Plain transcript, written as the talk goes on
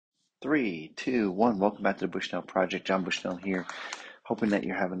Three, two, one. Welcome back to the Bushnell Project. John Bushnell here, hoping that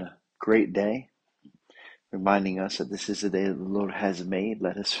you're having a great day, reminding us that this is the day that the Lord has made.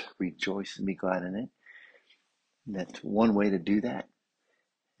 Let us rejoice and be glad in it. And that's one way to do that.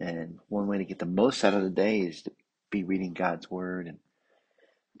 And one way to get the most out of the day is to be reading God's Word and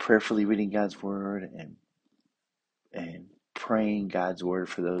prayerfully reading God's Word and praying God's Word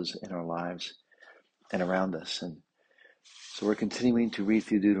for those in our lives and around us. And so we're continuing to read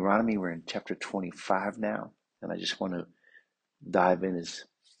through Deuteronomy. We're in chapter 25 now, and I just want to dive in as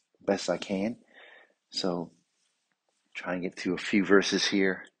best I can. So try and get through a few verses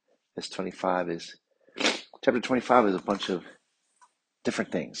here. Chapter 25 is a bunch of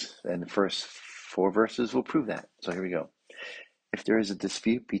different things, and the first four verses will prove that. So here we go. If there is a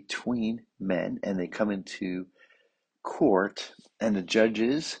dispute between men and they come into court and the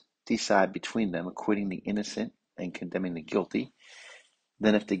judges decide between them, acquitting the innocent and condemning the guilty,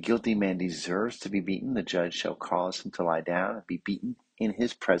 then if the guilty man deserves to be beaten, the judge shall cause him to lie down and be beaten in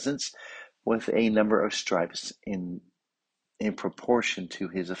his presence with a number of stripes in proportion to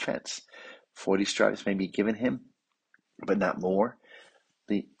his offense. 40 stripes may be given him, but not more.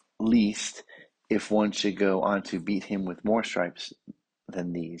 The least, if one should go on to beat him with more stripes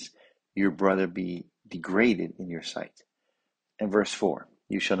than these, your brother be degraded in your sight. And verse 4,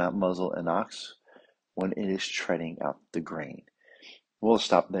 you shall not muzzle an ox when it is treading out the grain. We'll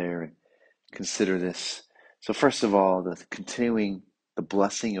stop there and consider this. So first of all, the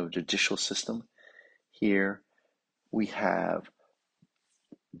blessing of judicial system. Here we have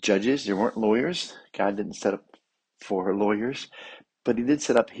judges. There weren't lawyers. God didn't set up for lawyers, but he did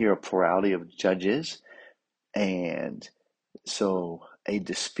set up here a plurality of judges. And so a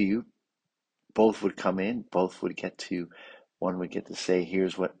dispute, both would come in, one would get to say,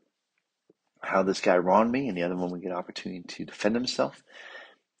 here's how this guy wronged me, and the other one would get an opportunity to defend himself.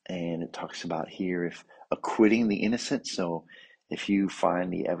 And it talks about here if acquitting the innocent. So if you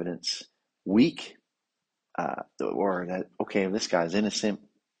find the evidence weak, or that, okay, this guy's innocent,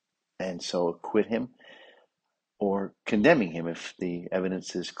 and so acquit him, or condemning him if the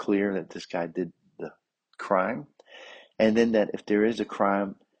evidence is clear that this guy did the crime. And then that if there is a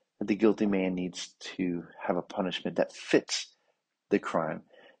crime, that the guilty man needs to have a punishment that fits the crime.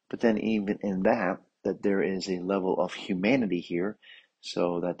 But then even in that there is a level of humanity here,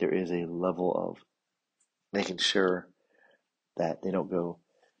 so that there is a level of making sure that they don't go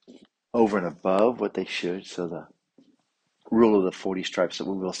over and above what they should. So the rule of the 40 stripes that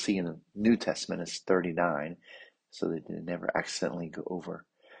we will see in the New Testament is 39, so that they never accidentally go over.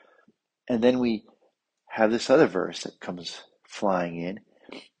 And then we have this other verse that comes flying in.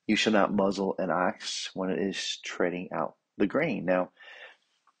 You shall not muzzle an ox when it is treading out the grain. Now,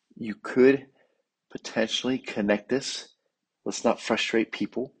 you could potentially connect this. Let's not frustrate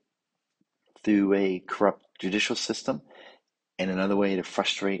people through a corrupt judicial system. And another way to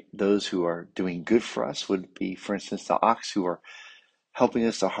frustrate those who are doing good for us would be, for instance, the ox who are helping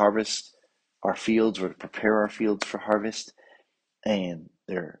us to harvest our fields or to prepare our fields for harvest. And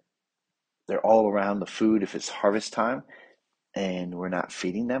they're all around the food if it's harvest time and we're not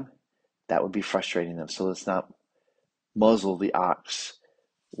feeding them. That would be frustrating them. So let's not muzzle the ox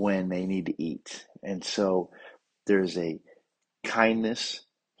when they need to eat. And so there's a kindness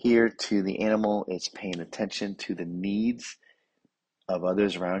here to the animal. It's paying attention to the needs of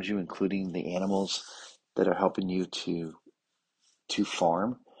others around you, including the animals that are helping you to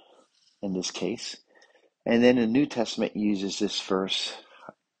farm in this case. And then the New Testament uses this verse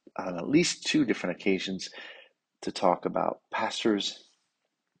on at least two different occasions to talk about pastors,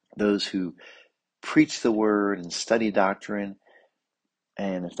 those who preach the word and study doctrine,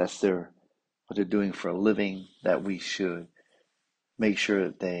 and if that's what they're doing for a living, that we should make sure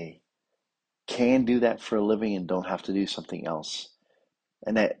that they can do that for a living and don't have to do something else.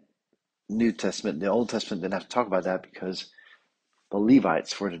 And that the Old Testament didn't have to talk about that because the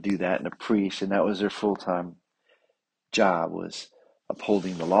Levites were to do that, and the priests, and that was their full-time job, was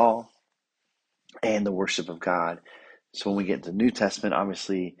upholding the law and the worship of God. So when we get to the New Testament,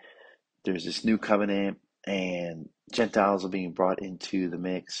 obviously there's this new covenant and Gentiles are being brought into the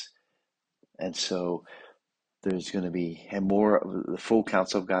mix. And so there's going to be, and more of the full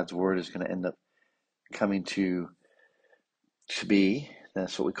counsel of God's word is going to end up coming to be.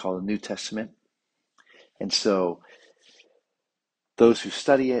 That's what we call the New Testament. And so those who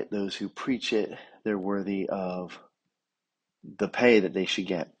study it, those who preach it, they're worthy of the pay that they should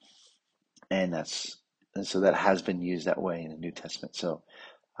get. And so that has been used that way in the New Testament. So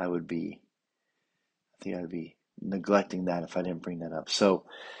I think I'd be neglecting that if I didn't bring that up. So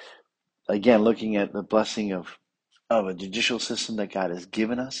again, looking at the blessing of a judicial system that God has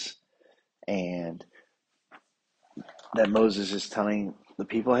given us, and that Moses is telling the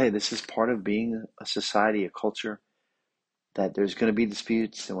people, hey, this is part of being a society, a culture, that there's going to be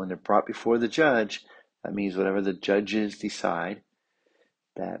disputes, and when they're brought before the judge, that means whatever the judges decide,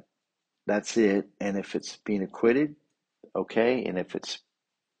 that that's it. And if it's being acquitted, okay, and if it's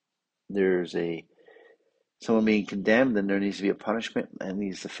there's a someone being condemned, then there needs to be a punishment and it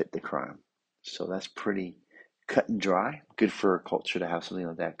needs to fit the crime. So that's pretty cut and dry. Good for a culture to have something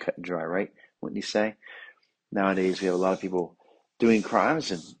like that, cut and dry, right? Wouldn't you say? Nowadays, we have a lot of people doing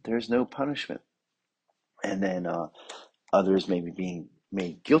crimes and there's no punishment. And then others maybe being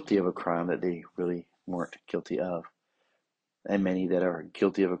made guilty of a crime that they really weren't guilty of. And many that are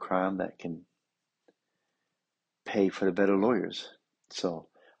guilty of a crime that can pay for the better lawyers. So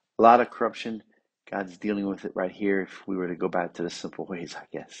a lot of corruption. God's dealing with it right here if we were to go back to the simple ways, I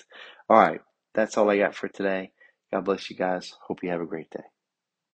guess. All right, that's all I got for today. God bless you guys. Hope you have a great day.